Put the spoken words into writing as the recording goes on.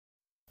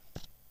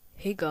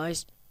Hey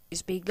guys,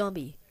 it's me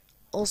Gummy.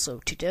 Also,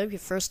 today your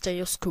first day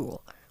of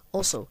school.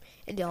 Also,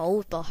 and I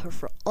always bought her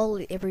for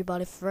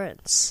everybody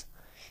friends.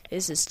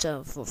 This is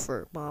time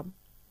for Mom,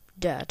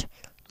 Dad,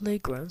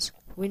 LynnGrantzAnimate,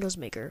 Windows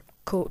Maker,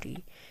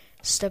 Cody,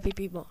 Steppy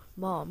B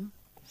Mom,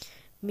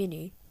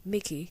 Minnie,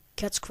 Mickey,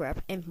 Cat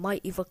Scrap, and my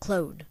evil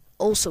clone.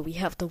 Also, we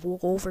have to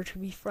walk over to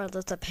be friends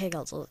at the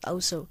hangouts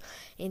also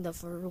in the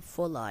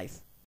for life.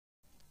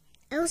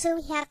 Also,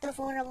 we have the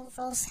vulnerable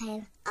first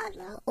time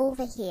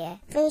over here.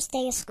 First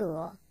day of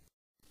school.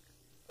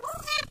 We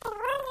have the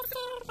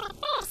wonderful for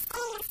first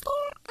day of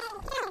school and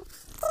then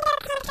Kilo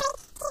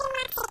Concrete, Kilo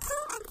Market 2,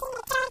 and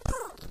Kilo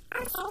 13.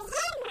 Also, we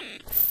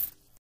have maps.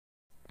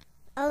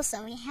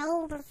 Also, we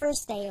held the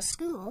first day of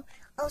school.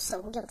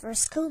 Also, we got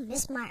first school,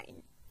 Miss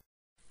Martin.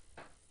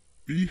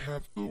 We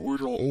have the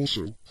little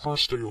also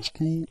first day of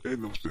school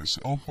and of this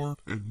onward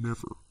and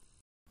never.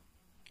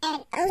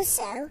 And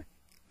also,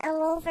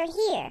 over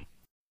here.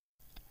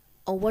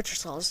 On Watch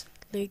Yourselves,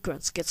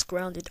 LynnGrantzAnimate gets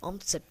grounded on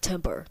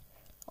September.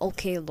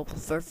 Okay, look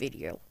for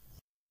video.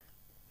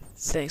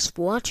 Thanks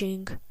for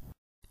watching.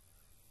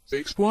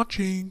 Thanks for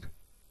watching.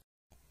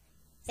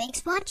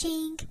 Thanks for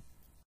watching.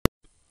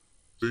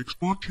 Thanks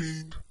for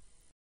watching.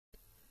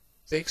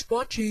 Thanks for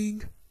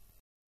watching.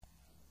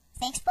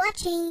 Thanks for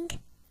watching.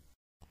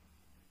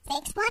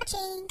 Thanks for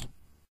watching.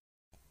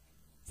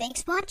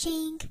 Thanks for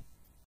watching.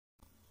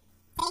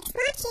 Thanks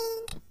for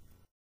watching.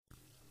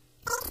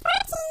 Thanks for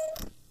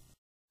watching.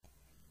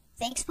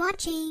 Thanks for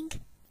watching.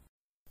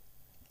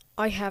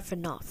 I have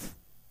enough.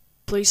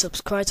 Please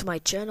subscribe to my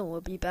channel.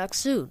 We'll be back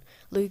soon.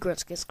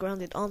 LynnGrantzAnimate gets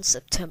grounded on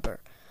September.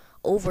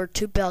 Over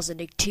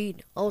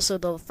 2018. Also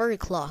the 3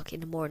 o'clock in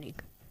the morning.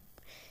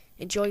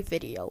 Enjoy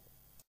video.